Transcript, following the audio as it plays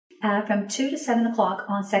from 2 to 7 o'clock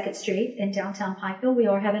on 2nd Street in downtown Pikeville. We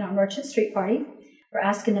are having our merchant street party. We're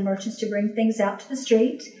asking the merchants to bring things out to the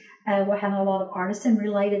street. We're having a lot of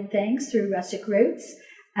artisan-related things through Rustic Roots.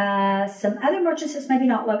 Some other merchants that's maybe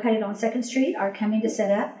not located on 2nd Street are coming to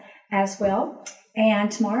set up as well.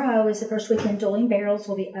 And tomorrow is the first weekend Dueling Barrels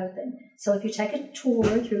will be open. So if you take a tour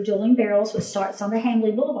through Dueling Barrels, which starts on the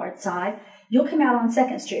Hamley Boulevard side, you'll come out on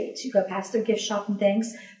 2nd Street. You go past their gift shop and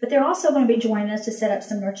things. But they're also going to be joining us to set up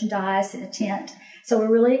some merchandise and a tent. So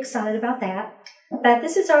we're really excited about that. But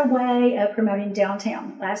this is our way of promoting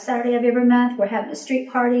downtown. Last Saturday of every month, we're having a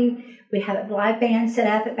street party. We have a live band set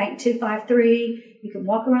up at Bank 253. You can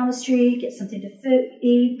walk around the street, get something to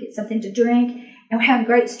eat, get something to drink. And we're having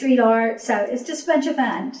great street art. So it's just a bunch of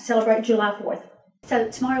fun to celebrate July 4th. So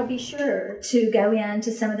tomorrow, be sure to go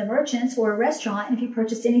into some of the merchants or a restaurant. And if you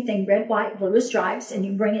purchase anything red, white, blue, or stripes and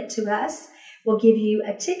you bring it to us, we'll give you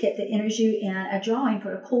a ticket that enters you in a drawing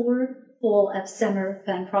for a cooler full of summer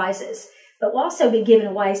fun prizes. But we'll also be giving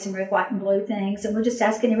away some red, white, and blue things. And we're just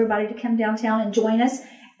asking everybody to come downtown and join us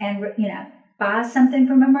and, buy something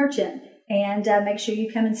from a merchant. And make sure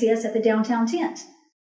you come and see us at the downtown tent.